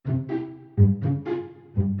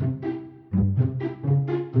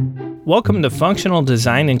Welcome to Functional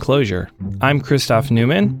Design and Clojure. I'm Christoph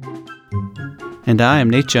Newman. And I am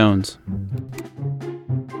Nate Jones.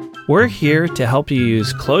 We're here to help you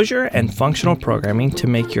use Clojure and functional programming to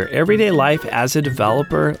make your everyday life as a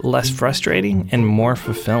developer less frustrating and more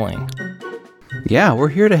fulfilling. Yeah, we're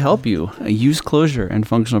here to help you use Clojure and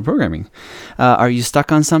functional programming. Are you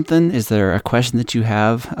stuck on something? Is there a question that you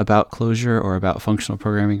have about Clojure or about functional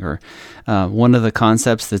programming or one of the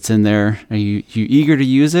concepts that's in there? Are you eager to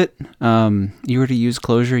use it? Eager to use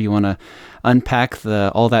Clojure? You want to unpack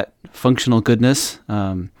all that functional goodness?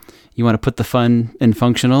 You want to put the fun in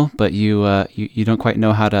functional, but you don't quite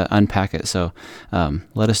know how to unpack it. So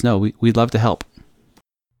let us know. We'd love to help.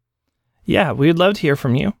 Yeah, we'd love to hear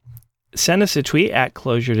from you. Send us a tweet at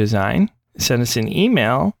Clojure Design. Send us an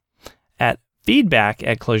email at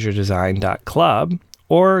feedback@clojuredesign.club,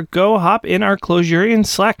 or go hop in our Clojurian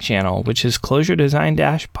Slack channel, which is Clojure Design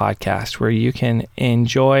Podcast, where you can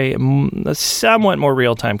enjoy a somewhat more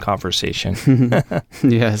real-time conversation.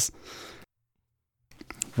 Yes.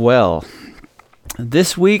 Well,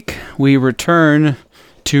 this week we return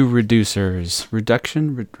to reducers,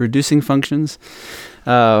 reducing functions.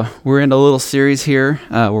 We're in a little series here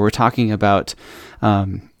where we're talking about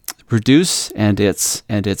reduce and its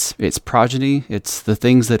progeny. It's the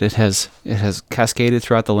things that it has cascaded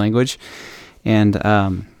throughout the language. And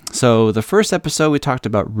so the first episode we talked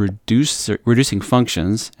about reducing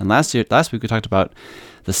functions, and last week we talked about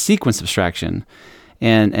the sequence abstraction.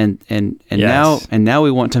 And yes. now we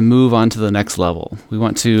want to move on to the next level. We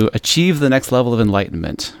want to achieve the next level of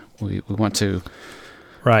enlightenment. We want to.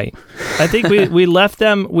 Right. I think we left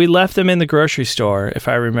them in the grocery store, if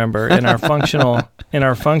I remember, in our functional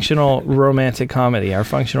romantic comedy, our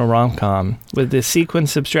functional rom-com, with the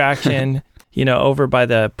sequence abstraction, over by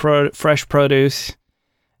the fresh produce,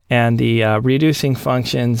 and the reducing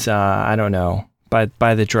functions, I don't know,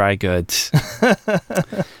 by the dry goods.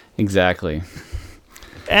 Exactly.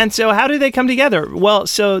 And so how do they come together? Well,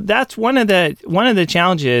 so that's one of the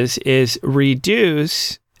challenges is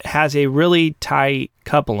reduce has a really tight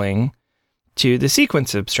coupling to the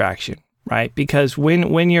sequence abstraction, right? Because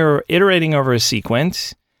when you're iterating over a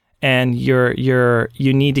sequence and you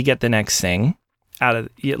need to get the next thing out of,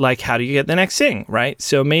 like, how do you get the next thing, right?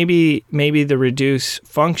 So maybe the reduce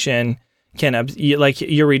function like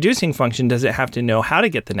your reducing function doesn't have to know how to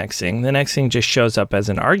get the next thing. The next thing just shows up as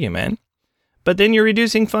an argument. But then your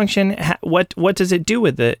reducing function, what does it do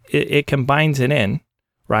with it? It combines it in,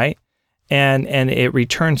 right? And it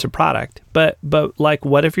returns a product. But like,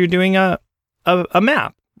 what if you're doing a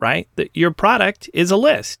map, right? Your product is a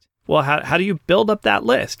list. Well, how do you build up that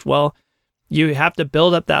list? Well, you have to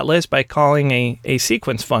build up that list by calling a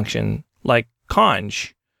sequence function like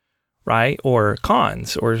conj, right? Or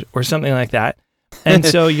cons or something like that. And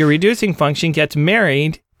so your reducing function gets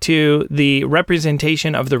married to the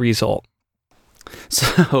representation of the result.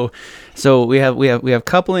 So we have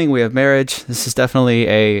coupling, we have marriage. This is definitely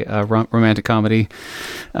a romantic comedy,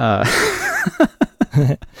 or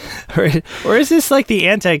is this like the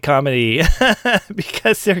anti-comedy?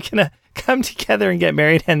 Because they're gonna come together and get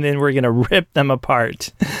married, and then we're gonna rip them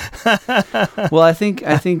apart. Well, I think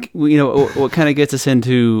what kind of gets us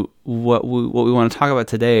into what we want to talk about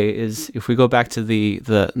today is if we go back to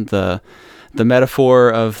the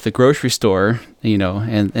metaphor of the grocery store,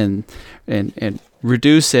 and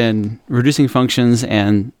reducing functions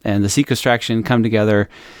and the sequence abstraction come together,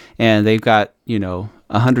 and they've got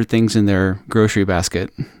 100 things in their grocery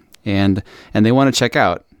basket, and they want to check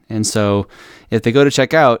out. And so if they go to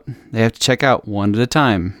check out, they have to check out one at a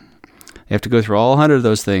time. They have to go through all 100 of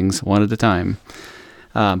those things one at a time.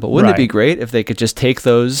 But wouldn't it be great if they could just take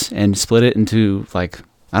those and split it into, like,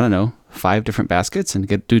 I don't know, 5 different baskets and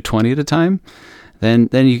do 20 at a time? Then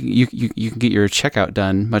you can get your checkout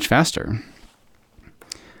done much faster.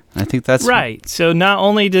 I think that's right. So not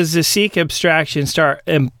only does the seek abstraction start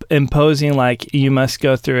imposing, like, you must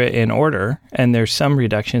go through it in order, and there's some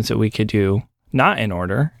reductions that we could do not in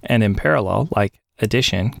order and in parallel, like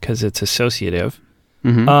addition, because it's associative.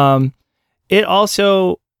 Mm-hmm. It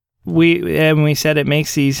also we said it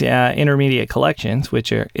makes these intermediate collections,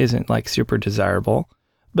 which isn't like super desirable.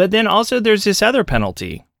 But then also there's this other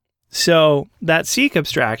penalty. So that seek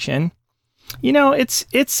abstraction, it's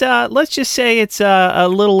let's just say it's a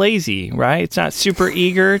little lazy, right? It's not super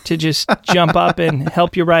eager to just jump up and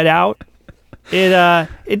help you right out.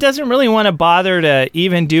 It doesn't really want to bother to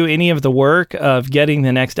even do any of the work of getting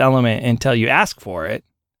the next element until you ask for it.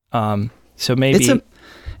 So maybe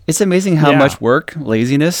it's amazing how much work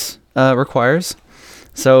laziness requires.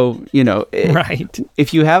 So, Right.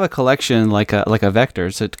 if you have a collection like a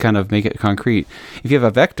vector, so to kind of make it concrete, if you have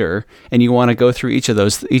a vector and you want to go through each of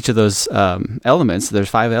those elements, there's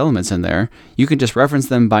 5 elements in there. You can just reference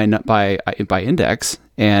them by index,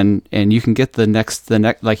 and you can get the next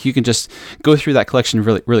like you can just go through that collection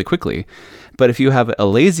really really quickly. But if you have a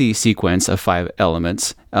lazy sequence of 5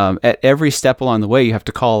 elements, at every step along the way, you have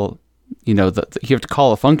to call you have to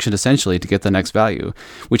call a function essentially to get the next value,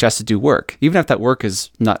 which has to do work. Even if that work is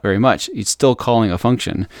not very much, it's still calling a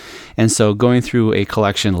function. And so going through a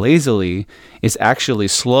collection lazily is actually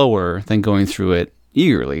slower than going through it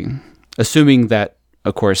eagerly, assuming that,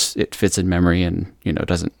 of course, it fits in memory and,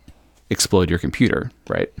 doesn't explode your computer,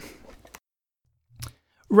 right?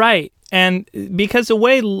 Right. And because the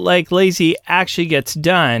way like lazy actually gets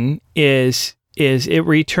done is it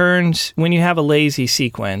returns when you have a lazy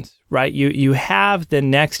sequence, right? You have the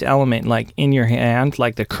next element like in your hand,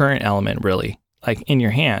 like the current element really, like in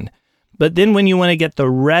your hand. But then when you want to get the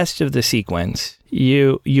rest of the sequence,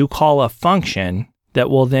 you call a function that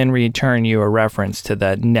will then return you a reference to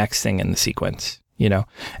the next thing in the sequence,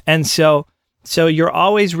 And so you're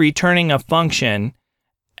always returning a function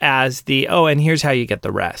as and here's how you get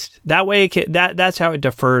the rest. That way that's how it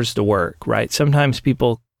defers the work, right? Sometimes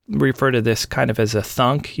people refer to this kind of as a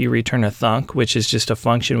thunk. You return a thunk, which is just a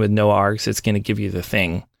function with no args. It's going to give you the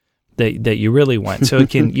thing that you really want. So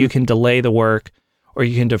you can delay the work, or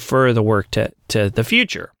you can defer the work to the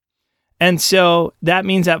future. And so that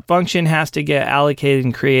means that function has to get allocated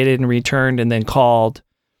and created and returned and then called.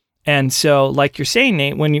 And so, like you're saying,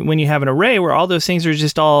 Nate, when you have an array where all those things are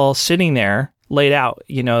just all sitting there, laid out,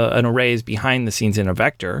 an array is behind the scenes in a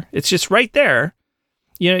vector. It's just right there.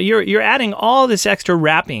 You're adding all this extra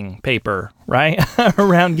wrapping paper, right,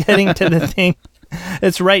 around getting to the thing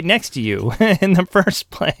that's right next to you in the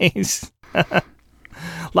first place. A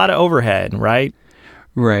lot of overhead, right?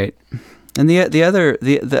 Right. And the other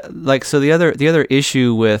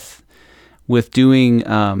issue with doing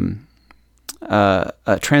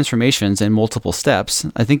transformations in multiple steps,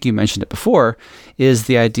 I think you mentioned it before, is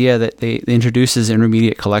the idea that it introduces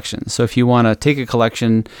intermediate collections. So if you want to take a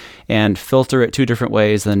collection and filter it 2 different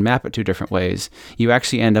ways, then map it 2 different ways, you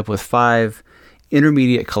actually end up with 5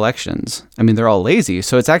 intermediate collections. I mean, they're all lazy,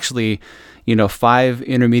 so it's actually 5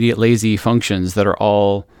 intermediate lazy functions that are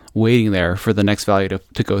all waiting there for the next value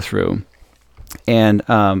to go through. And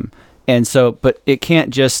so, but it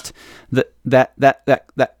can't just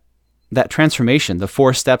that transformation, the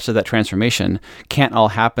 4 steps of that transformation can't all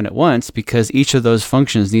happen at once, because each of those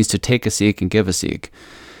functions needs to take a seek and give a seek.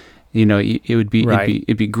 It would be right.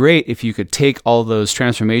 it'd be great if you could take all those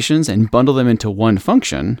transformations and bundle them into one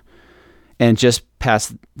function, and just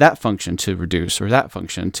pass that function to reduce or that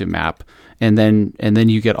function to map, and then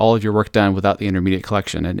you get all of your work done without the intermediate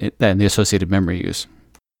collection and the associated memory use.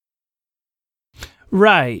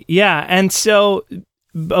 Right. Yeah. And so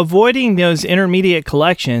avoiding those intermediate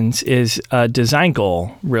collections is a design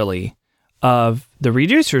goal, really, of the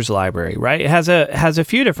reducers library, right? It has a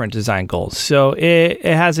few different design goals. So it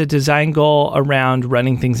has a design goal around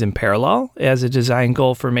running things in parallel. It has a design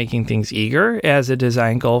goal for making things eager. It has a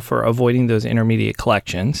design goal for avoiding those intermediate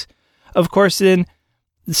collections. Of course, then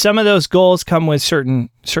some of those goals come with certain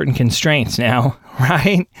constraints now,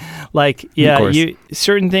 right? Like,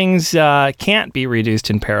 certain things can't be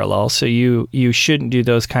reduced in parallel, so you shouldn't do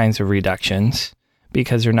those kinds of reductions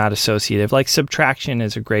because they're not associative. Like subtraction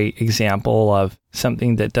is a great example of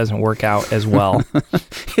something that doesn't work out as well.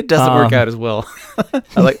 It doesn't work out as well.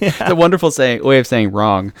 I like It's a wonderful way of saying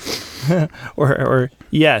wrong. or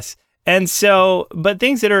yes. And so, but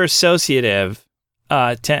things that are associative,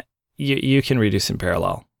 you can reduce in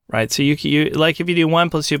parallel, right? So you like if you do 1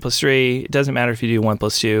 + 2 + 3, it doesn't matter if you do 1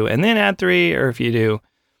 + 2 and then add 3, or if you do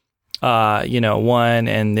 1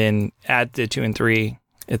 and then add the 2 and 3,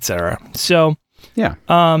 etc. So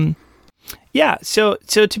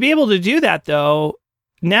so to be able to do that, though,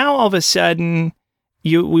 now all of a sudden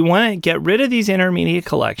we want to get rid of these intermediate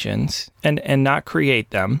collections and not create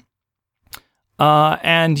them,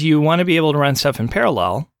 and you want to be able to run stuff in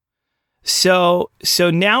parallel. So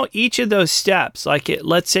now each of those steps,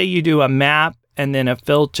 let's say you do a map and then a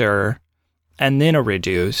filter and then a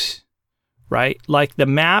reduce, right? Like the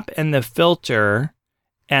map and the filter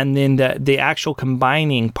and then the actual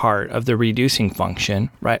combining part of the reducing function,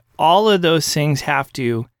 right? All of those things have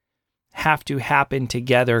to happen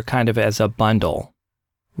together kind of as a bundle,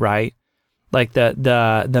 right? Like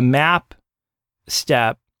the map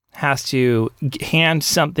step has to hand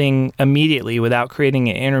something immediately without creating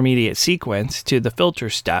an intermediate sequence to the filter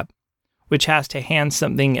step, which has to hand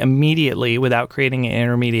something immediately without creating an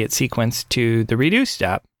intermediate sequence to the reduce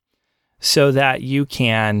step. so that you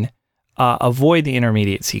can avoid the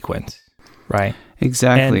intermediate sequence, right?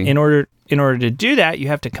 Exactly. And in order to do that, you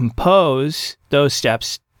have to compose those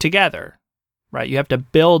steps together, right? You have to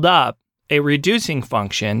build up a reducing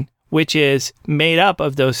function, which is made up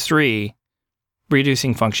of those three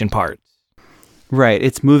reducing function parts. Right.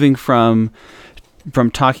 It's moving from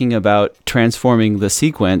talking about transforming the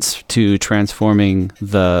sequence to transforming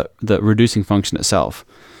the reducing function itself.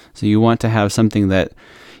 So you want to have something that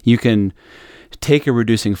you can take a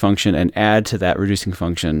reducing function and add to that reducing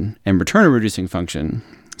function and return a reducing function.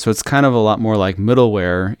 So it's kind of a lot more like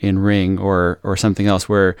middleware in Ring or something else,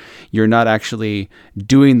 where you're not actually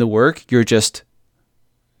doing the work. You're just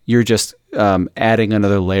adding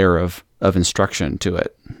another layer of instruction to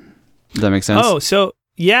it. Does that make sense? Oh, so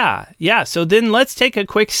yeah. So then let's take a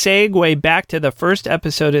quick segue back to the first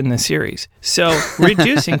episode in the series. So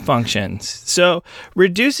reducing functions. So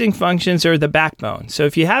reducing functions are the backbone. So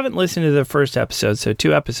if you haven't listened to the first episode, so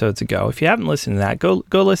 2 episodes ago, if you haven't listened to that, go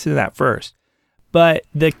listen to that first. But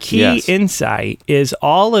the key insight is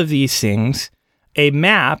all of these things, a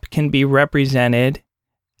map can be represented,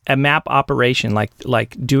 a map operation,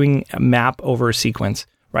 like doing a map over a sequence,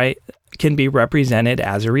 right, can be represented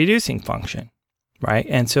as a reducing function, right?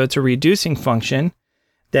 And so it's a reducing function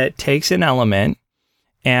that takes an element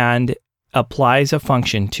and applies a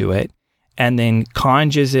function to it and then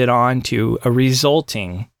conjugates it onto a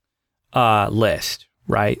resulting list,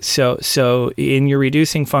 right? So in your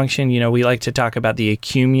reducing function, we like to talk about the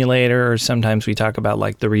accumulator, or sometimes we talk about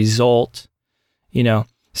like the result,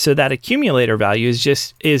 so that accumulator value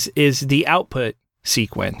is the output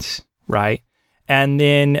sequence, right? And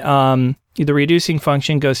then the reducing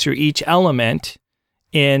function goes through each element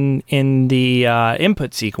in the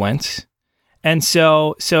input sequence. And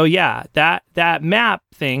so yeah, that map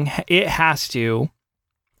thing, it has to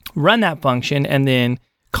run that function and then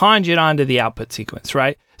conjugate onto the output sequence,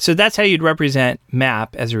 right? So that's how you'd represent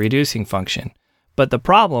map as a reducing function. But the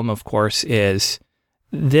problem, of course, is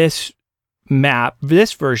this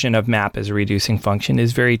version of map as a reducing function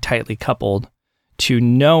is very tightly coupled to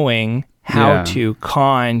knowing how to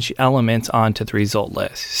conj elements onto the result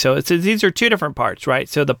list. So these are 2 different parts, right?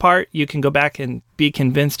 So the part you can go back and be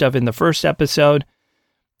convinced of in the first episode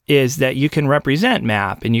is that you can represent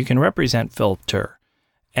map and you can represent filter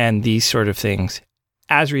and these sort of things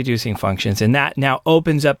as reducing functions. And that now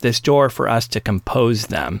opens up this door for us to compose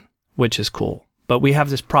them, which is cool. But we have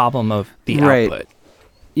this problem of the output.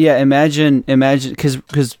 Yeah, imagine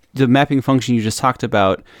because the mapping function you just talked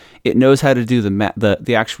about, it knows how to do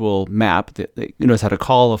the actual map. It knows how to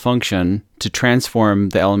call a function to transform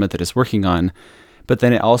the element that it's working on, but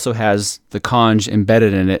then it also has the conj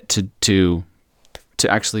embedded in it to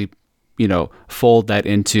actually fold that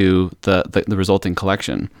into the resulting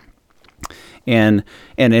collection. And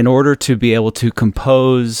in order to be able to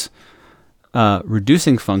compose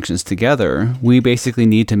reducing functions together, we basically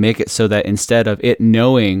need to make it so that instead of it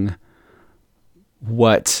knowing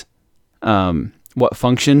what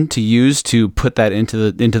function to use to put that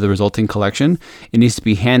into the resulting collection, it needs to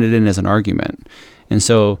be handed in as an argument. And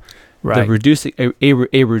so the reducing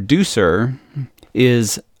a reducer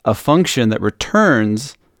is a function that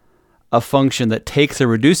returns a function that takes a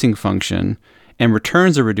reducing function and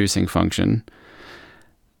returns a reducing function,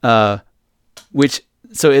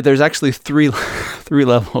 so there's actually three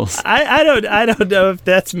levels. I don't know if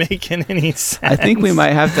that's making any sense. I think we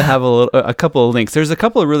might have to have a couple of links. There's a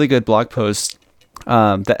couple of really good blog posts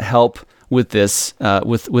that help with this,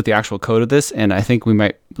 with the actual code of this, and I think we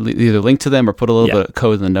might either link to them or put a little bit of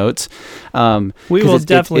code in the notes. We will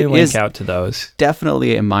definitely link out to those.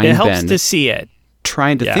 Definitely a mind bend. It helps to see it.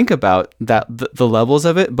 Trying to think about that the levels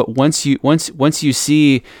of it, but once you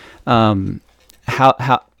see how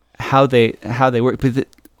they work, but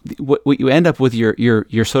what you end up with your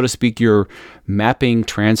so to speak your mapping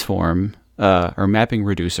transform or mapping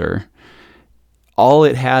reducer, all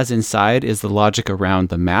it has inside is the logic around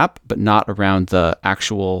the map, but not around the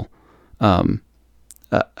actual putting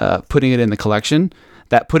it in the collection.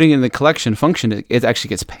 That putting it in the collection function, it actually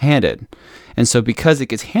gets handed, and so because it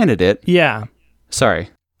gets handed it, Sorry.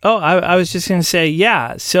 Oh, I was just going to say,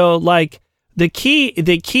 yeah. So like the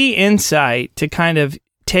key insight to kind of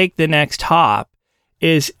take the next hop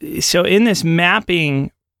is, so in this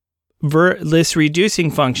mapping, this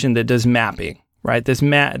reducing function that does mapping, right?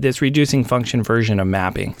 This reducing function version of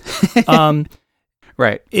mapping.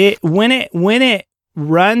 Right. When it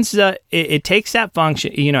runs it takes that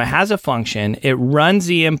function, it has a function, it runs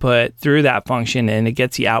the input through that function and it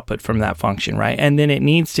gets the output from that function, right? And then it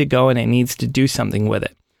needs to go and it needs to do something with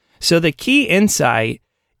it. So the key insight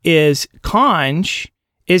is conj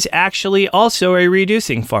is actually also a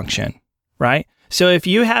reducing function, right? So if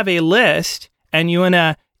you have a list and you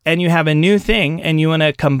have a new thing and you want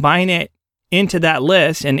to combine it into that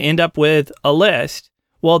list and end up with a list,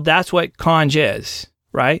 well, that's what conj is,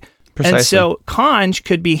 right? Precisely. And so conj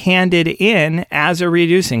could be handed in as a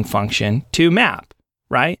reducing function to map,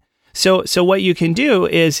 right? So what you can do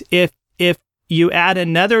is if you add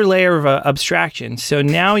another layer of abstraction, so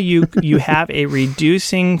now you have a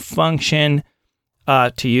reducing function,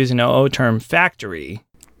 to use an OO term, factory,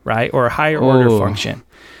 right? Or a higher order function.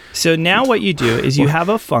 So now what you do is you have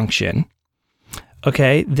a function,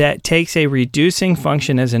 okay, that takes a reducing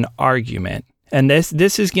function as an argument. And this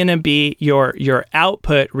is going to be your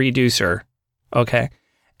output reducer, okay?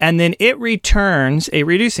 And then it returns a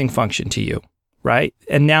reducing function to you, right?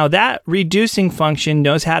 And now that reducing function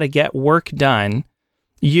knows how to get work done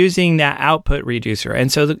using that output reducer.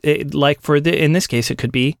 And so in this case, it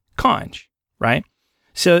could be conj, right?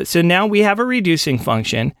 So now we have a reducing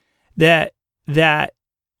function that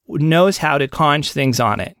knows how to conj things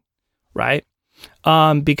on it, right?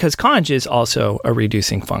 Because conj is also a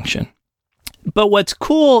reducing function. But what's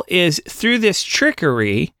cool is through this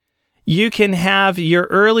trickery, you can have your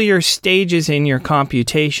earlier stages in your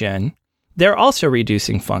computation. They're also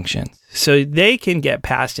reducing functions, so they can get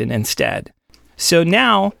passed in instead. So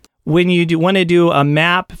now when you want to do a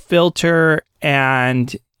map, filter,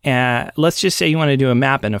 and let's just say you want to do a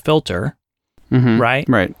map and a filter, right?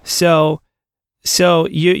 Right. So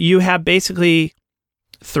you have basically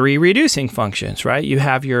 3 reducing functions, right? You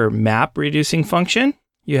have your map reducing function,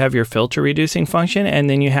 you have your filter reducing function, and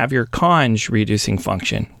then you have your conj reducing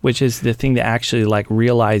function, which is the thing that actually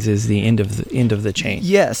realizes the end of the chain.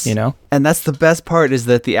 Yes. You know? And that's the best part, is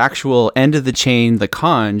that the actual end of the chain, the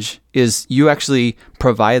conj, is you actually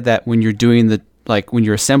provide that when you're doing when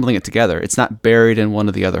you're assembling it together. It's not buried in one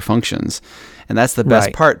of the other functions. And that's the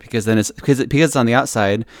best part, because then because it's on the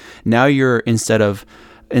outside. Now you're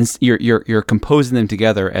you're composing them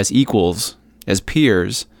together as equals, as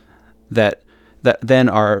peers that then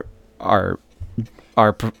are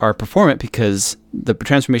performant, because the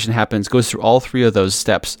transformation goes through all 3 of those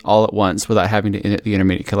steps all at once without having to init the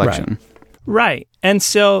intermediate collection. Right. And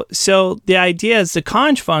so the idea is the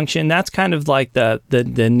conj function, that's kind of like the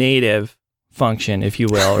native function, if you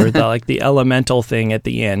will, or the elemental thing at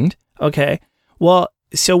the end. Okay. Well,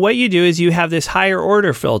 so what you do is you have this higher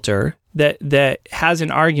order filter that has an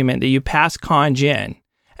argument that you pass conj in,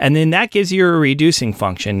 and then that gives you a reducing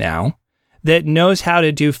function now that knows how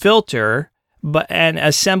to do filter and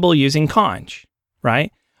assemble using conj,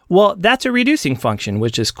 right? Well, that's a reducing function,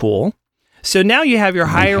 which is cool. So now you have your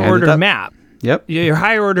higher order map. Yep. Your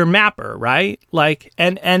higher order mapper, right?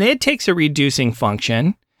 And it takes a reducing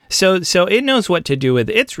function. So it knows what to do with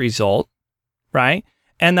its result, right?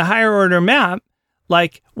 And the higher order map,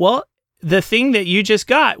 the thing that you just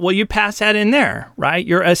got, well, you pass that in there, right?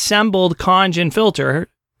 Your assembled conj and filter,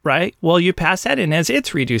 right? Well, you pass that in as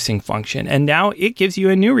its reducing function. And now it gives you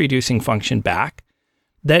a new reducing function back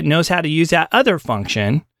that knows how to use that other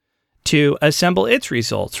function to assemble its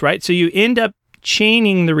results, right? So you end up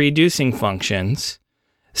chaining the reducing functions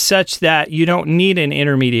such that you don't need an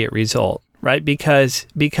intermediate result, right? Because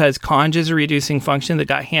conj is a reducing function that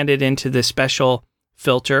got handed into the special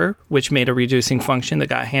filter, which made a reducing function that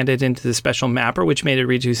got handed into the special mapper, which made a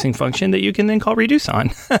reducing function that you can then call reduce on.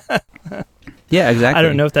 Yeah, exactly. I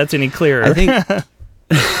don't know if that's any clearer. I think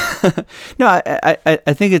no,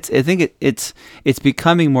 I think it's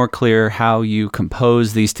becoming more clear how you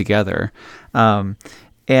compose these together, but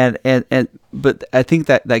I think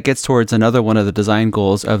that gets towards another one of the design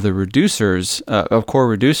goals of the reducers, of core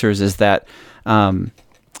reducers, is that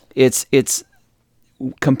it's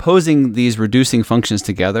composing these reducing functions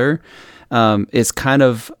together. It's kind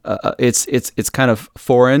of it's kind of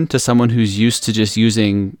foreign to someone who's used to just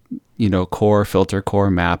using core, filter, core,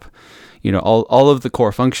 map, all of the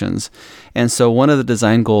core functions. And so one of the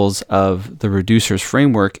design goals of the reducers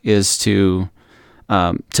framework is to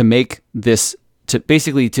make this, to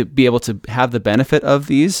be able to have the benefit of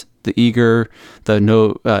these, the eager, the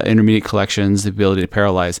no intermediate collections, the ability to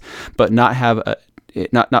parallelize, but not have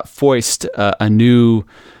not foist a new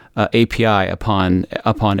API upon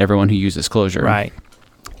everyone who uses Clojure. Right.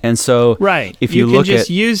 And so if you look can just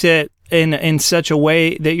use it in such a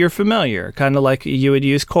way that you're familiar, kind of like you would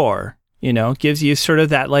use core, gives you sort of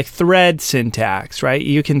that thread syntax, right?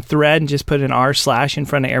 You can thread and just put an r/ in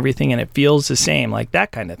front of everything and it feels the same, like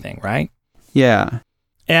that kind of thing, right? Yeah.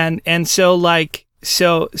 And so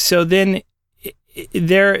then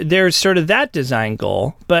there's sort of that design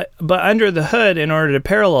goal, but under the hood, in order to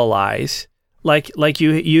parallelize,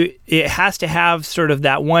 it has to have sort of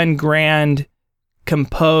that one grand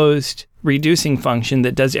composed reducing function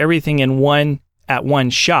that does everything at one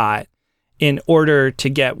shot in order to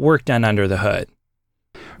get work done under the hood.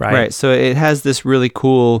 Right. So it has this really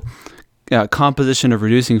cool composition of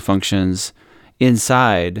reducing functions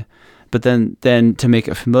inside, but then to make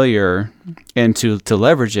it familiar and to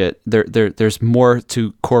leverage it, there's more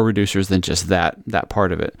to core reducers than just that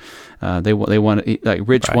part of it. They want, like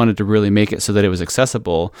Rich wanted to really make it so that it was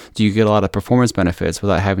accessible. Do you get a lot of performance benefits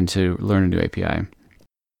without having to learn a new API?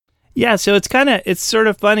 Yeah, so it's sort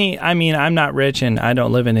of funny. I mean, I'm not Rich and I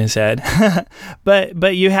don't live in his head,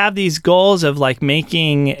 but you have these goals of like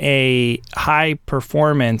making a high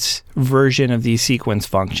performance version of these sequence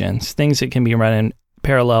functions, things that can be run in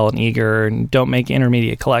parallel and eager and don't make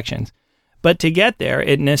intermediate collections. But to get there,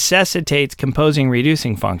 it necessitates composing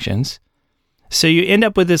reducing functions. So you end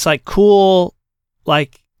up with this like cool,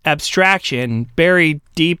 like abstraction buried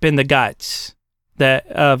deep in the guts that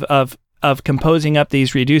of composing up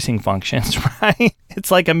these reducing functions, right?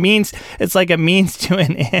 It's like a means to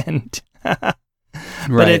an end.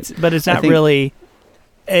 But it's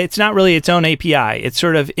not really its own API. It's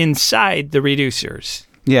sort of inside the reducers.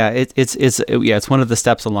 Yeah, it's one of the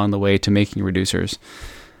steps along the way to making reducers.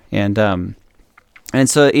 And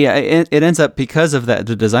so it ends up, because of that,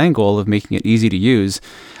 the design goal of making it easy to use,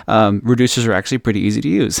 reducers are actually pretty easy to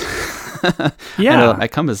use. Yeah, I know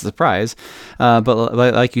that comes as a surprise, but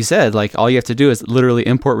like you said, like all you have to do is literally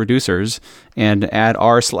import reducers and add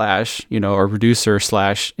r/ or reducer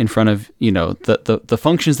 / in front of the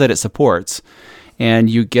functions that it supports,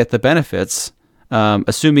 and you get the benefits,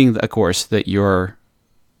 assuming of course that your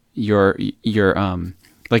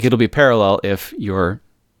like it'll be parallel if your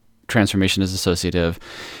transformation is associative,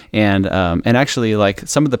 and actually, like,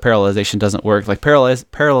 some of the parallelization doesn't work. Like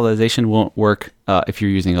parallelization won't work if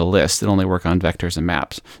you're using a list. It'll only work on vectors and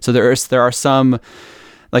maps. So there are some,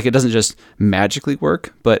 like, it doesn't just magically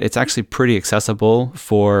work, but it's actually pretty accessible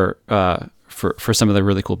for some of the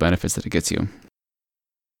really cool benefits that it gets you.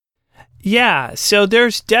 Yeah, so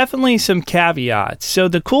there's definitely some caveats. So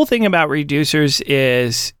the cool thing about reducers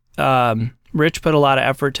is Rich put a lot of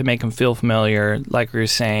effort to make them feel familiar, like we were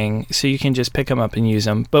saying, so you can just pick them up and use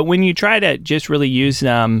them. But when you try to just really use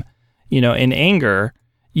them, in anger,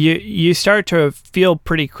 you start to feel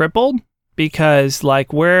pretty crippled, because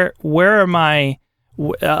like where are my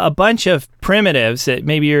a bunch of primitives that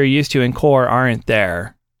maybe you're used to in core aren't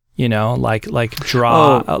there, like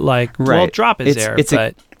draw, well, drop is there,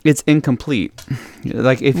 but it's incomplete.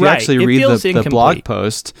 Like if you actually read the blog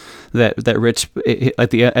post that Rich at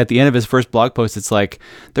the end of his first blog post, it's like,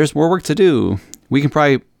 there's more work to do. We can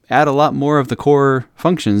probably add a lot more of the core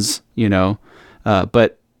functions,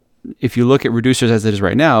 but if you look at reducers as it is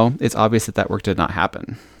right now, it's obvious that work did not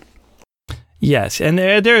happen. Yes, and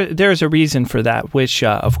there's a reason for that, which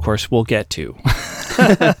of course we'll get to.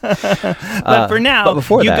 But for now,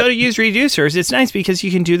 go to use reducers. It's nice because you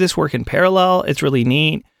can do this work in parallel. It's really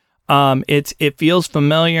neat. It feels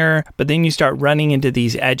familiar, but then you start running into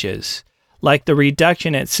these edges. Like the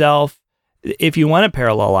reduction itself, if you want to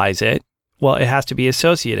parallelize it, well, it has to be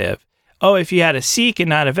associative. Oh, if you had a seq and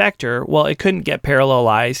not a vector, well, it couldn't get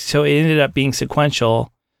parallelized, so it ended up being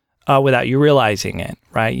sequential without you realizing it,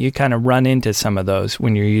 right? You kind of run into some of those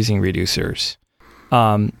when you're using reducers.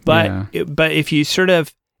 But if you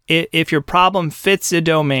if your problem fits the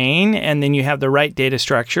domain and then you have the right data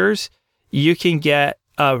structures, you can get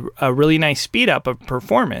a really nice speed up of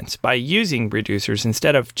performance by using reducers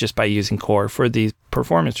instead of just by using core for these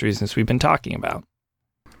performance reasons we've been talking about.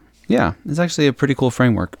 Yeah, it's actually a pretty cool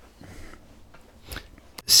framework.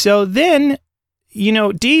 So then,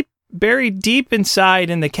 buried deep inside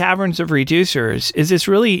in the caverns of reducers is this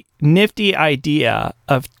really nifty idea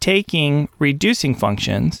of taking reducing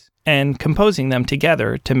functions and composing them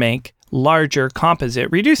together to make larger composite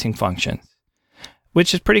reducing functions,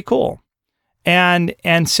 which is pretty cool. And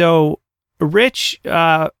so Rich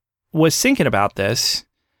was thinking about this,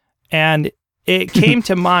 and it came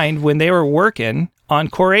to mind when they were working on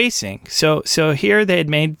Core Async. So here they had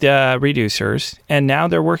made the reducers, and now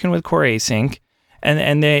they're working with Core Async,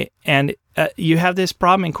 and you have this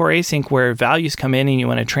problem in Core Async where values come in and you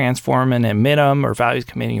want to transform and emit them, or values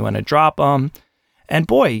come in and you want to drop them. And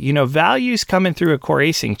boy, values coming through a Core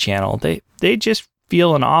Async channel, they just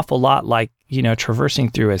feel an awful lot like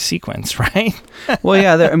traversing through a sequence, right? Well,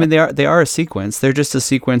 yeah, they are a sequence. They're just a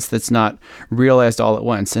sequence that's not realized all at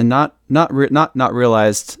once, and not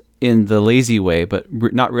realized in the lazy way, but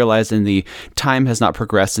not realized in the time has not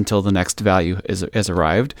progressed until the next value has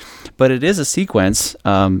arrived. But it is a sequence,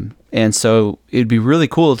 and so it'd be really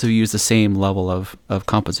cool to use the same level of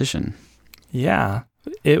composition. Yeah,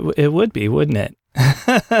 it would be, wouldn't it?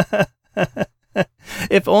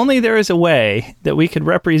 If only there is a way that we could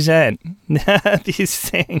represent these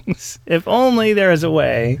things. If only there is a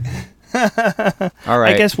way. All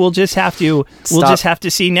right. I guess we'll just have to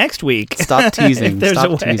see next week. Stop teasing. If there's Stop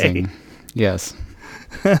a way. teasing. Yes.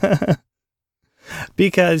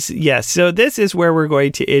 Because, yes, so this is where we're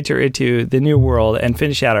going to enter into the new world and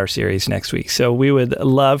finish out our series next week. So we would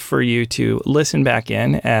love for you to listen back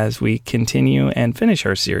in as we continue and finish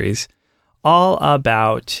our series all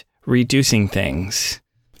about reducing things.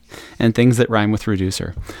 And things that rhyme with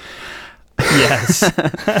reducer. Yes.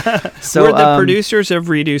 So, we're the producers of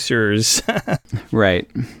reducers. Right.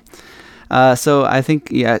 So I think,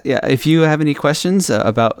 if you have any questions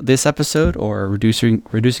about this episode or reducing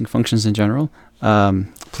functions in general,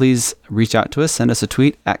 please reach out to us. Send us a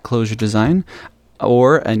tweet at Clojure Design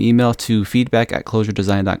or an email to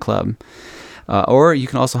feedback@clojuredesign.club. Or you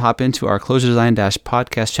can also hop into our Clojure Design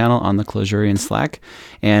podcast channel on the Clojurian Slack,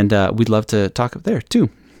 and we'd love to talk up there too.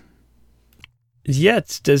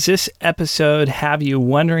 Yes. Does this episode have you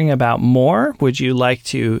wondering about more? Would you like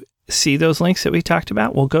to see those links that we talked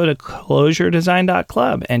about? Well, go to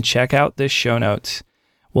clojuredesign.club and check out the show notes.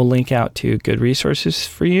 We'll link out to good resources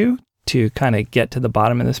for you to kind of get to the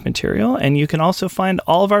bottom of this material. And you can also find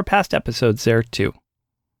all of our past episodes there too.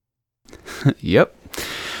 Yep.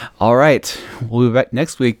 All right. We'll be back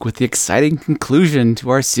next week with the exciting conclusion to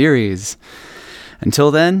our series. Until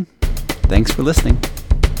then, thanks for listening.